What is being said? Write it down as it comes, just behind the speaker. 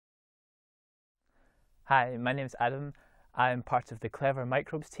Hi, my name is Adam. I'm part of the Clever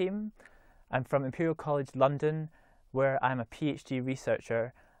Microbes team. I'm from Imperial College London, where I'm a PhD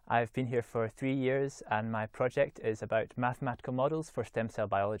researcher. I've been here for 3 years and my project is about mathematical models for stem cell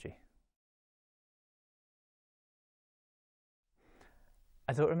biology.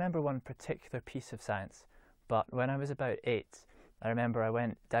 I don't remember one particular piece of science, but when I was about 8, I remember I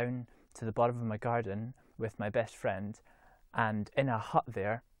went down to the bottom of my garden with my best friend, and in a hut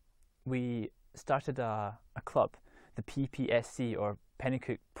there, we started a club, the PPSC, or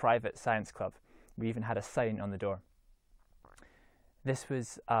Pennycook Private Science Club. We even had a sign on the door. This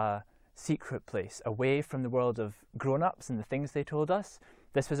was a secret place, away from the world of grown-ups and the things they told us.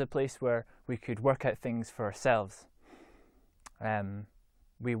 This was a place where we could work out things for ourselves.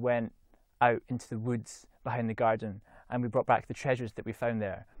 We went out into the woods behind the garden and we brought back the treasures that we found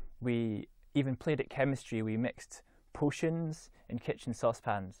there. We even played at chemistry. We mixed potions in kitchen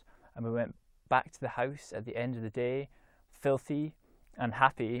saucepans and we went back to the house at the end of the day, filthy and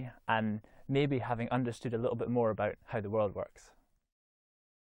happy, and maybe having understood a little bit more about how the world works.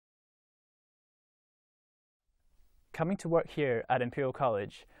 Coming to work here at Imperial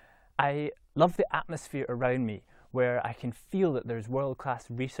College, I love the atmosphere around me where I can feel that there's world-class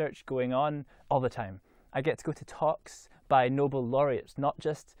research going on all the time. I get to go to talks by Nobel laureates, not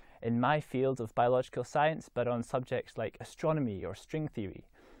just in my field of biological science, but on subjects like astronomy or string theory.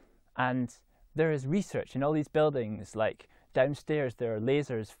 And there is research in all these buildings, like downstairs there are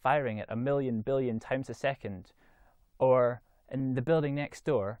lasers firing at 1,000,000 billion times a second, or in the building next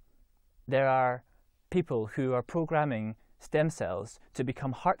door there are people who are programming stem cells to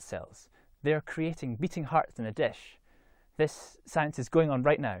become heart cells. They're creating beating hearts in a dish. This science is going on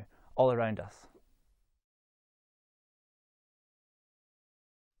right now, all around us.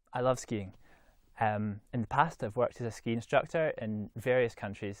 I love skiing. In the past I've worked as a ski instructor in various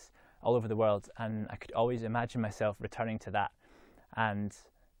countries all over the world, and I could always imagine myself returning to that and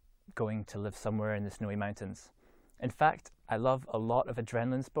going to live somewhere in the snowy mountains. In fact, I love a lot of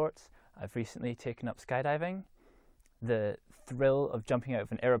adrenaline sports. I've recently taken up skydiving. The thrill of jumping out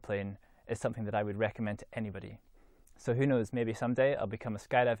of an aeroplane is something that I would recommend to anybody. So who knows, maybe someday I'll become a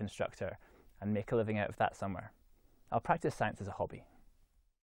skydive instructor and make a living out of that somewhere. I'll practice science as a hobby.